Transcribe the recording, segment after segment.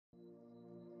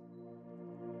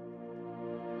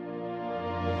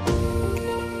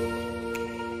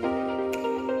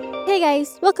Hey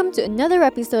guys, welcome to another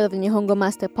episode of the Nihongo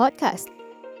Master Podcast.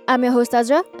 I'm your host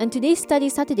Azra, and today's Study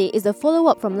Saturday is a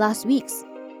follow-up from last week's.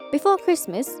 Before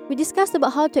Christmas, we discussed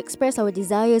about how to express our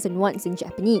desires and wants in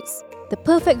Japanese, the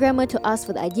perfect grammar to ask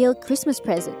for the ideal Christmas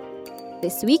present.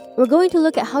 This week, we're going to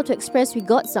look at how to express we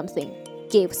got something,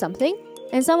 gave something,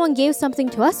 and someone gave something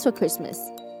to us for Christmas.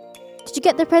 Did you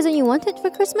get the present you wanted for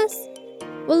Christmas?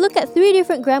 We'll look at 3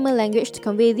 different grammar languages to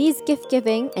convey these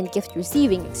gift-giving and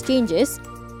gift-receiving exchanges,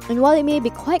 and while it may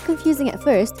be quite confusing at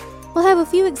first, we'll have a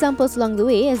few examples along the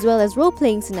way as well as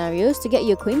role-playing scenarios to get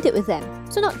you acquainted with them,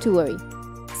 so not to worry.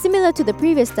 Similar to the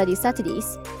previous Study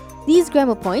Saturdays, these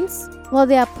grammar points, while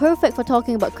they are perfect for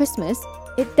talking about Christmas,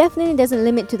 it definitely doesn't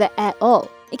limit to that at all.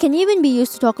 It can even be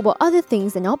used to talk about other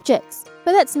things than objects,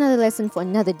 but that's another lesson for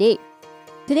another day.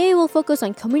 Today we'll focus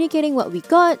on communicating what we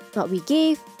got, what we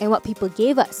gave, and what people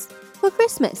gave us for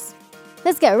Christmas.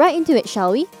 Let's get right into it,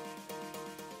 shall we?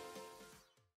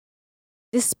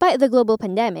 Despite the global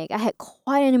pandemic, I had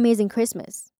quite an amazing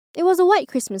Christmas. It was a white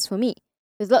Christmas for me,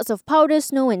 with lots of powder,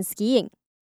 snow, and skiing.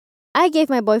 I gave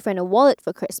my boyfriend a wallet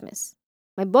for Christmas.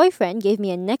 My boyfriend gave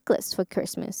me a necklace for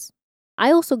Christmas.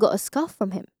 I also got a scarf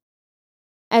from him.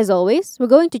 As always, we're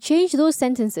going to change those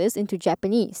sentences into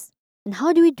Japanese. And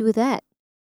how do we do that?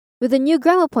 With the new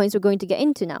grammar points we're going to get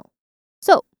into now.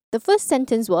 So, the first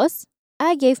sentence was,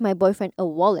 I gave my boyfriend a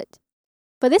wallet.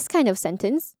 For this kind of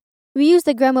sentence, we use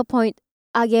the grammar point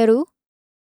ageru,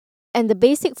 and the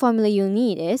basic formula you'll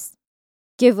need is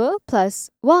giver plus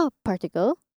wa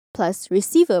particle plus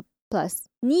receiver plus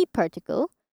ni particle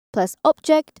plus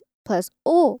object plus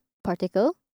o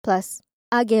particle plus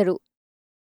ageru.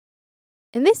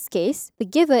 In this case, the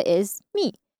giver is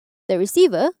me. The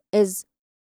receiver is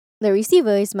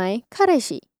my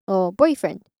kareshi or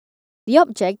boyfriend. The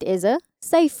object is a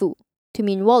saifu to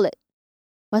mean wallet.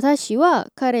 Watashi wa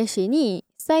kareshi ni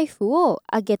saifu wo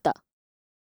ageta.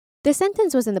 The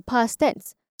sentence was in the past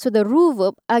tense, so the ru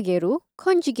verb ageru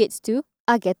conjugates to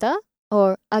ageta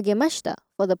or agemashita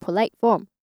for the polite form.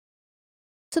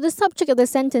 So the subject of the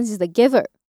sentence is the giver,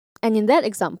 and in that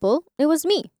example, it was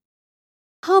me.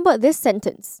 How about this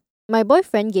sentence? My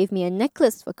boyfriend gave me a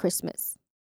necklace for Christmas.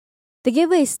 The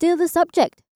giver is still the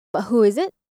subject, but who is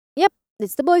it? Yep,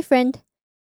 it's the boyfriend.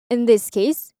 In this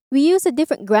case, we use a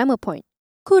different grammar point,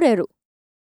 kureru.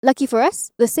 Lucky for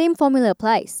us, the same formula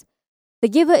applies. The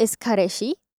giver is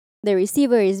kareshi, the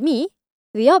receiver is me,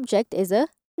 the object is a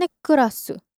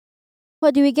nekurasu.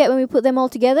 What do we get when we put them all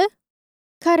together?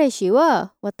 Kareshi wa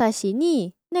watashi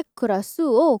ni nekurasu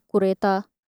o kureta.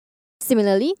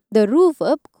 Similarly, the ru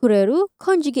verb kureru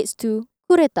conjugates to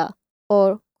kureta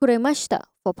or kuremashita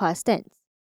for past tense.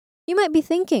 You might be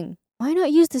thinking, why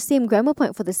not use the same grammar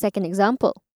point for the second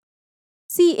example?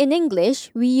 See, in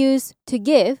English, we use to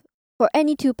give for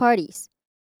any two parties,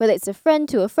 whether it's a friend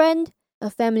to a friend, a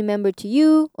family member to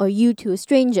you, or you to a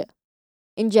stranger.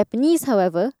 In Japanese,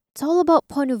 however, it's all about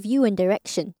point of view and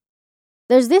direction.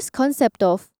 There's this concept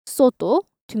of soto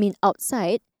to mean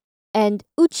outside and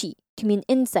uchi to mean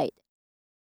inside.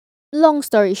 Long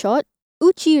story short,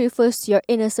 uchi refers to your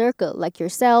inner circle like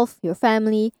yourself, your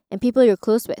family, and people you're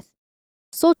close with.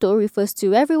 Soto refers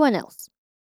to everyone else.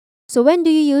 So when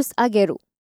do you use ageru?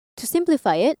 To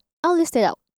simplify it, I'll list it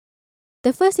out.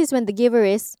 The first is when the giver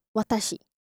is watashi,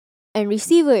 and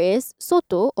receiver is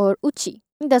soto or uchi.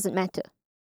 It doesn't matter.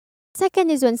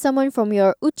 Second is when someone from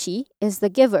your uchi is the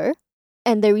giver,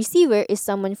 and the receiver is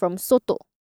someone from soto.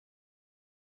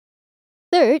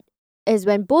 Third is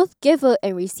when both giver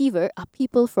and receiver are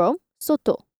people from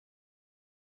soto.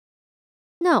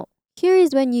 Now, here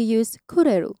is when you use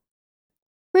kureru.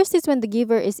 First is when the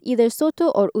giver is either soto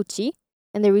or uchi,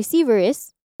 and the receiver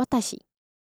is watashi.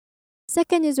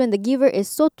 Second is when the giver is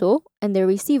soto, and the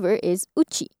receiver is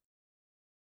uchi.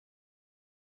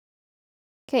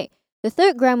 Okay, the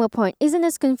third grammar point isn't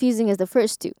as confusing as the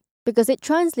first two, because it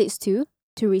translates to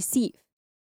receive.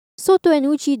 Soto and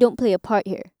uchi don't play a part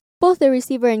here. Both the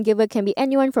receiver and giver can be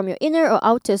anyone from your inner or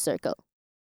outer circle.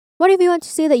 What if you want to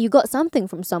say that you got something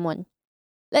from someone?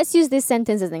 Let's use this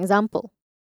sentence as an example.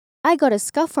 I got a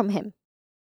scarf from him.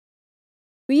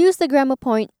 We use the grammar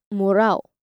point morao.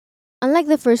 Unlike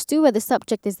the first two where the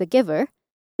subject is the giver,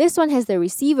 this one has the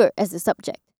receiver as the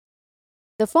subject.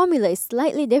 The formula is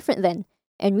slightly different then,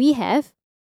 and we have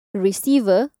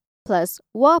receiver plus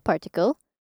wa particle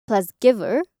plus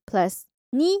giver plus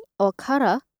ni or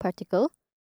kara particle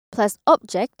plus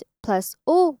object plus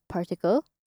o particle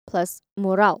plus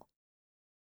morao.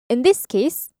 In this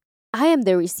case, I am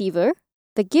the receiver,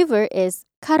 the giver is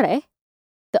kare,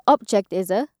 the object is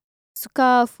a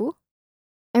scarfu,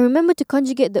 and remember to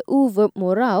conjugate the u verb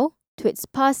morao to its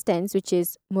past tense, which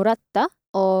is moratta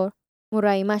or も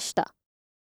らいました。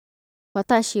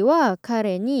私は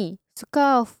彼にス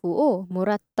カーフをも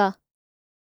らった。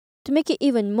To make it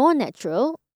even more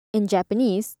natural, in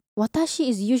Japanese, 私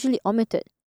is usually omitted.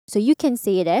 So you can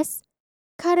say it as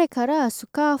彼からス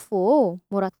カーフを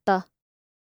もらった。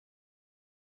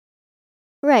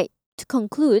Right, to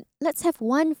conclude, let's have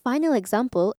one final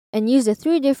example and use the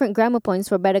 3 different grammar points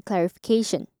for better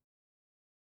clarification.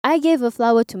 I gave a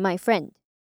flower to my friend.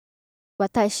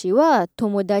 私は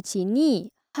友達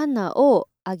に花を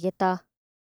あげた。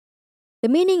The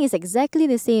meaning is exactly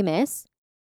the same as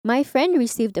My friend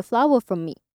received a flower from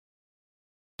me.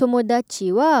 友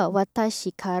達は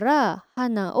私から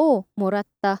花をもらっ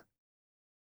た。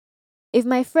If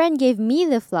my friend gave me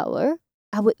the flower,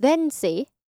 I would then say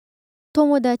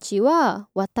友達は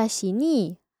私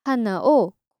に花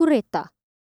をくれた。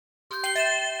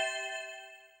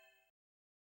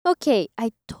Okay,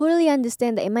 I totally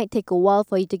understand that it might take a while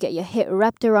for you to get your head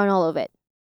wrapped around all of it.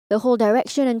 The whole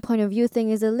direction and point of view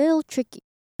thing is a little tricky.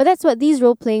 But that's what these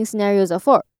role-playing scenarios are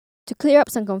for, to clear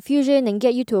up some confusion and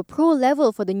get you to a pro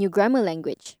level for the new grammar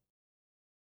language.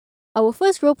 Our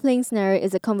first role-playing scenario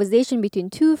is a conversation between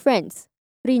 2 friends,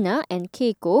 Rina and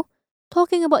Keiko,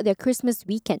 talking about their Christmas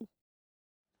weekend.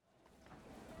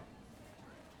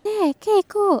 ねえ、ケイ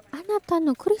コ、あなた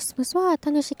のクリスマスは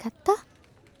楽しかった？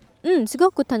す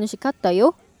ごく楽しかった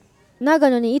よ。長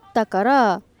野に行ったか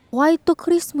らホワイトク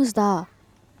リスマスだ。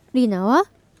リナは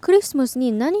クリスマス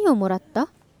に何をもらった？わ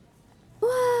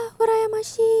あ、羨ま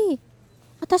しい。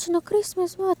私のクリスマ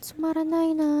スはつまらな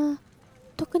いな。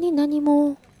特に何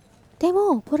も。で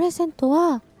も、プレゼント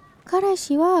は、彼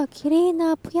氏は綺麗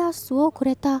なピアスをく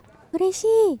れた。嬉し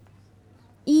い。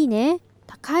いいね。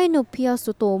高いのピア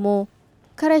スと思う。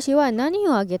彼氏は何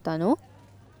をあげたの？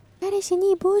彼氏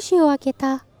に帽子をあげ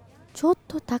た。ちょっ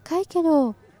と高いけ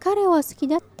ど、彼は好き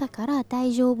だったから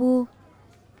大丈夫。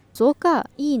そうか、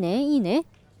いいね、いいね。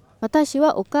私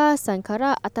はお母さんか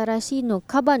ら新しいの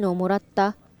カバンをもらっ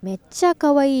た。めっちゃ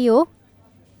可愛いよ。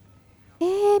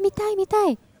見たい見た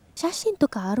い。写真と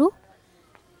かある？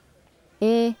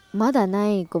まだな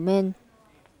い、ごめん。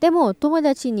でも友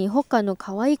達に他の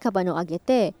可愛いカバンをあげ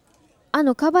て、あ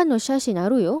のカバンの写真あ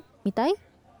るよ。見たい？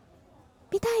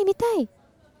見たい見たい。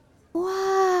うわ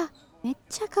あ、めっ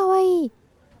ちゃ可愛い。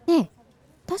ねえ、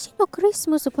私のクリス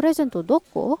マスプレゼントど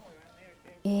こ？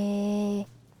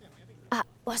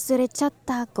忘れちゃっ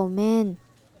た。ごめん。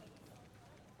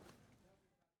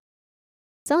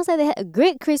Sounds like they had a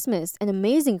great Christmas and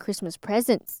amazing Christmas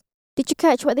presents. Did you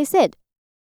catch what they said?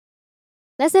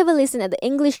 Let's have a listen at the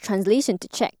English translation to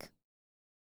check.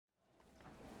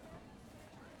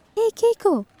 Hey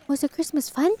Keiko, was your Christmas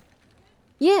fun?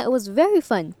 Yeah, it was very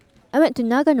fun. I went to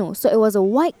Nagano, so it was a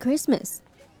white Christmas.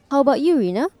 How about you,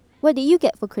 Rina? What did you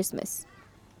get for Christmas?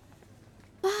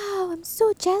 Wow, I'm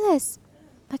so jealous.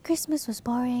 My Christmas was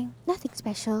boring, nothing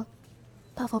special.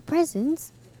 But for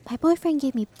presents, my boyfriend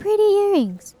gave me pretty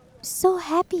earrings. I'm so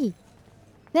happy.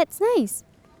 That's nice.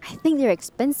 I think they're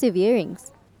expensive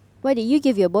earrings. What did you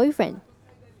give your boyfriend?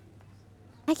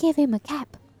 I gave him a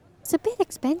cap. It's a bit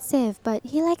expensive, but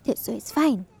he liked it, so it's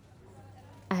fine.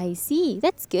 I see.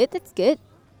 That's good, that's good.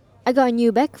 I got a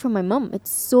new bag from my mom.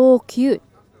 It's so cute.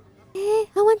 I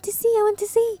want to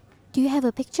see. Do you have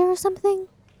a picture or something?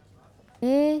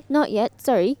 Not yet,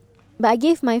 sorry. But I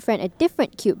gave my friend a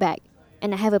different cute bag.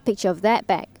 And I have a picture of that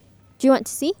bag. Do you want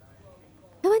to see?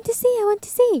 I want to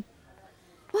see.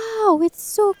 Wow, it's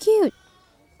so cute.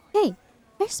 Hey,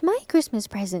 where's my Christmas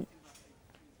present?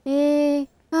 I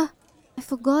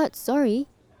forgot, sorry.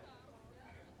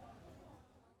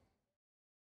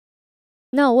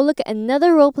 Now we'll look at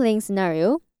another role-playing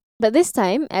scenario. But this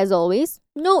time, as always,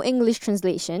 no English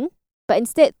translation, but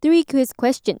instead 3 quiz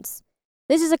questions.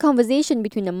 This is a conversation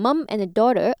between a mum and a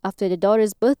daughter after the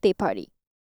daughter's birthday party.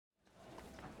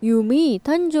 Yumi,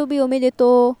 誕生日おめで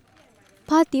とう。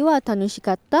パーティーは楽し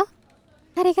かった？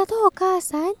ありがとう、お母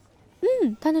さん。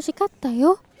楽しかった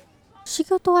よ。仕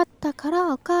事終わったか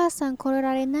らお母さん来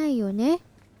られないよね。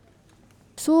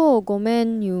そう、ごめ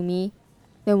ん、ユミ。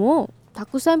でも、た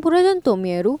くさんプレゼント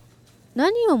見える？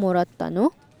何をもらった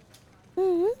の？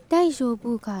大丈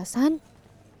夫、お母さん。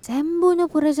全部の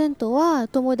プレゼントは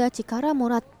友達からも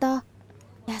らった。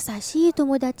優しい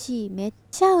友達、めっ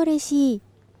ちゃ嬉しい。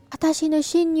私の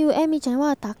親友エミちゃん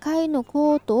は高いの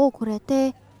コートをくれ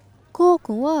て、コウ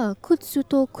君は靴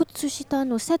と靴下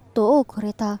のセットをく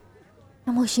れた。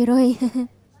面白い。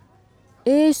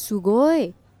すご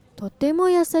い。とても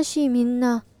優しいみん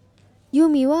な。ユ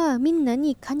ミはみんな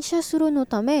に感謝するの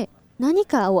ため何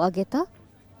かをあげた？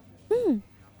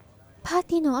パー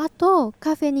ティーの後、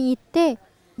カフェに行って、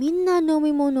みんな飲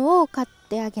み物を買っ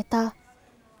てあげた。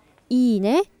いい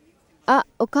ね。あ、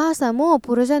お母さんも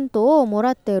プレゼントをも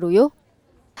らってるよ。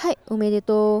はい、おめで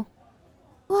と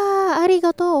う。わあ、あり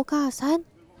がとうお母さん。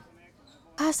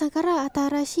母さんから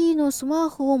新しいのスマ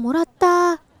ホをもらっ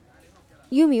た。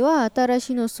ユミは新し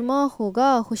いのスマホ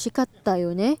が欲しかった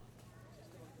よね。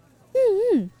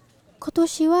うん。今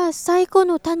年は最高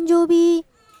の誕生日。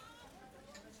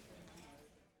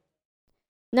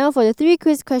Now for the 3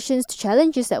 quiz questions to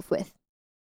challenge yourself with.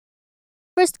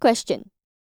 First question.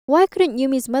 Why couldn't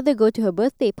Yumi's mother go to her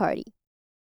birthday party?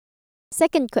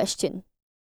 Second question.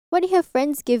 What did her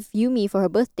friends give Yumi for her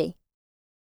birthday?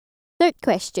 Third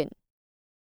question.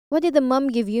 What did the mum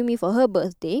give Yumi for her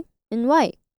birthday and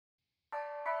why?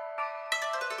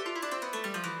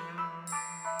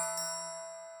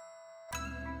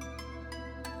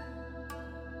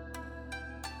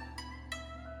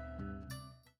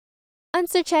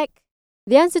 Answer check.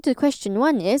 The answer to question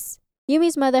 1 is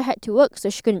Yumi's mother had to work so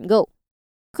she couldn't go.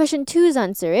 Question 2's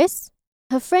answer is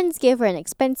her friends gave her an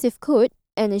expensive coat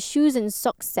and a shoes and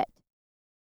socks set.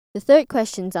 The third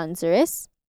question's answer is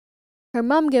her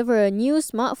mum gave her a new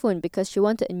smartphone because she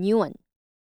wanted a new one.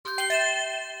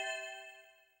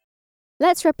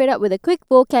 Let's wrap it up with a quick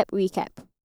vocab recap.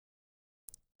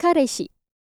 Kareshi,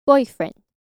 boyfriend.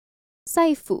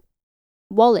 Saifu,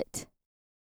 wallet.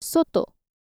 Soto,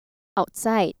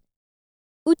 outside.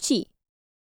 Uchi,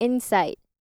 inside.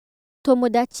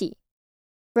 Tomodachi,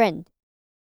 friend.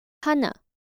 Hana,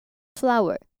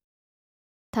 flower.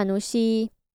 Tanoshi,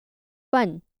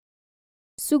 fun.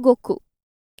 Sugoku,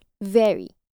 very,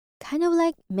 kind of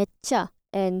like mecha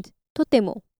and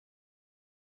totemo.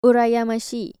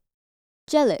 Urayamashi,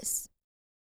 jealous.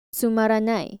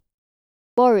 Sumaranai,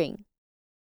 boring.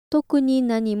 Tokuni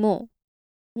nanimo,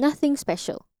 nothing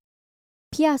special.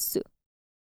 Piasu,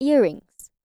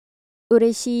 earrings.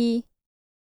 Ureshi,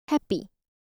 happy.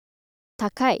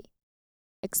 Takai,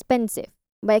 expensive,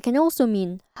 but it can also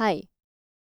mean high.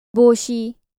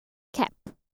 Boshi, cap.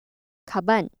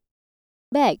 Kaban,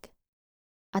 bag.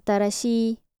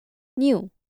 Atarashi, new.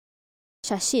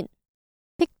 Shashin,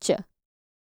 picture.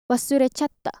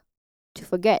 Wasurechatta, to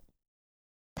forget.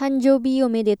 Tanjobi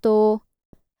omedetou,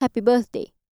 happy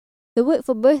birthday. The word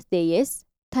for birthday is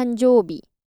tanjobi.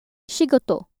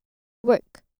 Shigoto,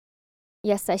 work.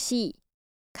 Yasashi,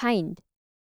 kind.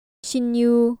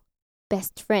 Shinyu,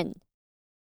 best friend.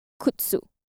 Kutsu,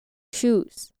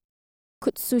 shoes.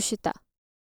 Kutsushita,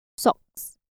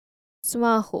 socks.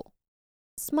 Smaho,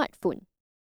 smartphone.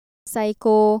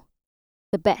 Saiko,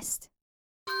 the best.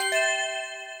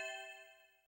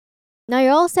 Now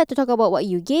you're all set to talk about what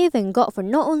you gave and got for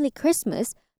not only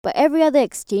Christmas, but every other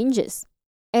exchanges.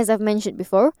 As I've mentioned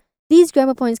before, these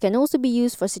grammar points can also be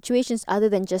used for situations other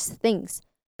than just things,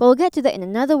 but we'll get to that in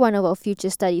another one of our future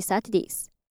study Saturdays.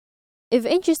 If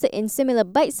you're interested in similar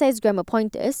bite-sized grammar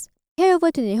pointers, head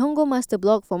over to the Nihongo Master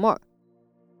blog for more.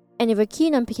 And if you're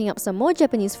keen on picking up some more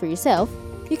Japanese for yourself,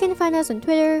 you can find us on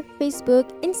Twitter, Facebook,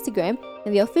 Instagram,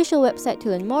 and the official website to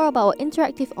learn more about our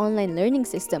interactive online learning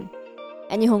system.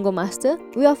 At Nihongo Master,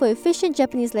 we offer efficient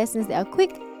Japanese lessons that are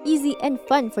quick, easy, and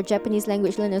fun for Japanese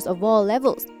language learners of all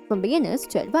levels, from beginners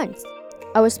to advanced.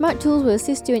 Our smart tools will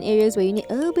assist you in areas where you need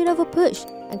a little bit of a push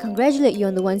and congratulate you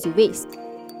on the ones you've aced.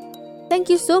 Thank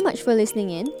you so much for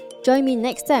listening in. Join me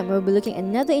next time where we'll be looking at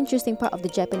another interesting part of the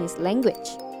Japanese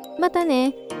language. Mata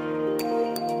ne!